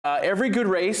Every good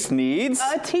race needs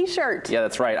a t-shirt. Yeah,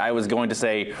 that's right. I was going to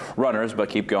say runners, but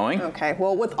keep going. Okay,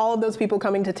 well, with all of those people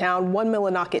coming to town, one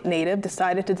Millinocket native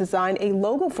decided to design a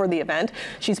logo for the event.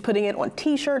 She's putting it on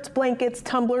t-shirts, blankets,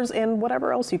 tumblers, and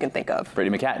whatever else you can think of.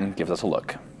 Brittany McCatton gives us a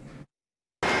look.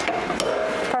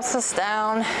 Press this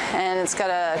down and it's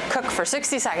gotta cook for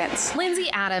 60 seconds. Lindsay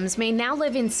Adams may now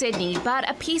live in Sydney, but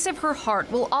a piece of her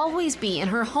heart will always be in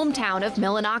her hometown of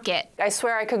Millinocket. I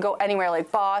swear I could go anywhere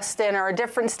like Boston or a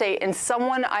different state and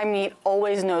someone I meet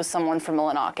always knows someone from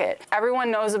Millinocket. Everyone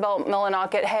knows about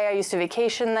Millinocket. Hey, I used to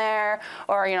vacation there,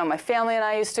 or you know, my family and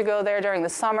I used to go there during the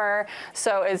summer.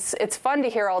 So it's fun to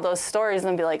hear all those stories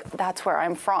and be like, that's where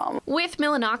I'm from. With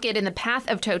Millinocket in the path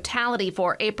of totality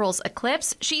for April's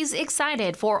eclipse, she's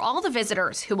excited for all the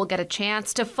visitors who will get a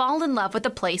chance to fall in love with the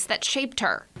place that shaped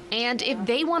her. And if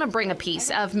they want to bring a piece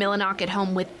of Millinocket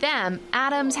home with them,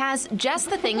 Adams has just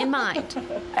the thing in mind.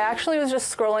 I actually was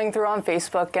just scrolling through on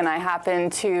Facebook and I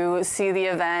happened to see the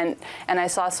event and I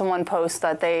saw someone post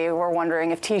that they were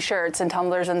wondering if t-shirts and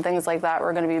tumblers and things like that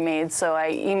were going to be made. So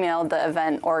I emailed the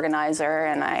event organizer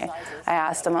and I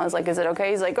asked him, I was like, is it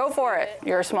okay? He's like, go for it.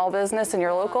 You're a small business and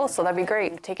you're local, so that'd be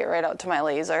great. Take it right out to my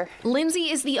laser.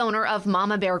 Lindsay is the owner of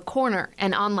Mama Bear Corner,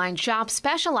 an online shop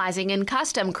specializing in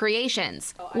custom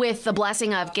creations. With the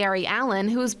blessing of Gary Allen,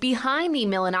 who's behind the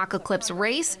Millinockeclipse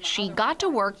race, she got to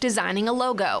work designing a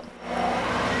logo.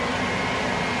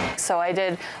 So I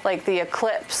did like the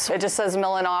eclipse. It just says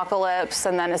Millinockeclipse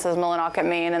and then it says Millinocket,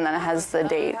 Maine, and then it has the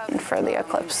date for the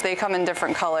eclipse. They come in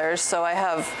different colors. So I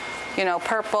have, you know,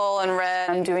 purple and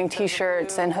red. I'm doing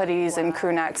t-shirts and hoodies and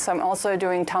crew necks. I'm also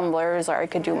doing tumblers, or I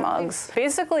could do mugs.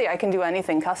 Basically, I can do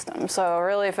anything custom. So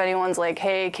really, if anyone's like,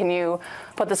 hey, can you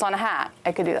put this on a hat?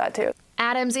 I could do that too.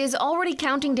 Adams is already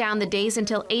counting down the days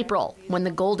until April, when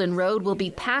the Golden Road will be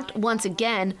packed once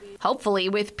again, hopefully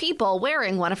with people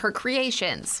wearing one of her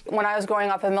creations. When I was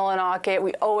growing up in Millinocket,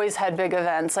 we always had big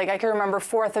events. Like I can remember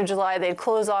 4th of July, they'd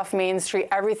close off Main Street,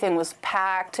 everything was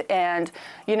packed, and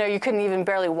you know, you couldn't even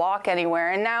barely walk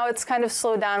anywhere. And now it's kind of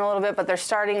slowed down a little bit, but they're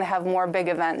starting to have more big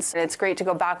events. And it's great to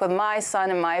go back with my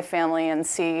son and my family and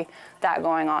see that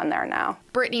going on there now.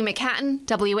 Brittany McCatton,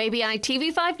 WABI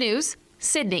TV5 News,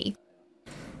 Sydney.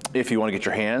 If you want to get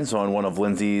your hands on one of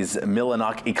Lindsay's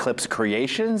Millinockeclipse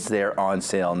creations, they're on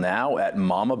sale now at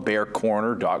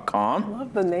mamabearcorner.com. I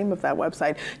love the name of that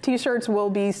website. T-shirts will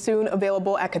be soon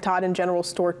available at Katahdin General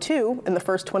Store too. And the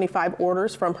first 25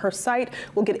 orders from her site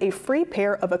will get a free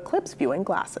pair of eclipse viewing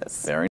glasses. Very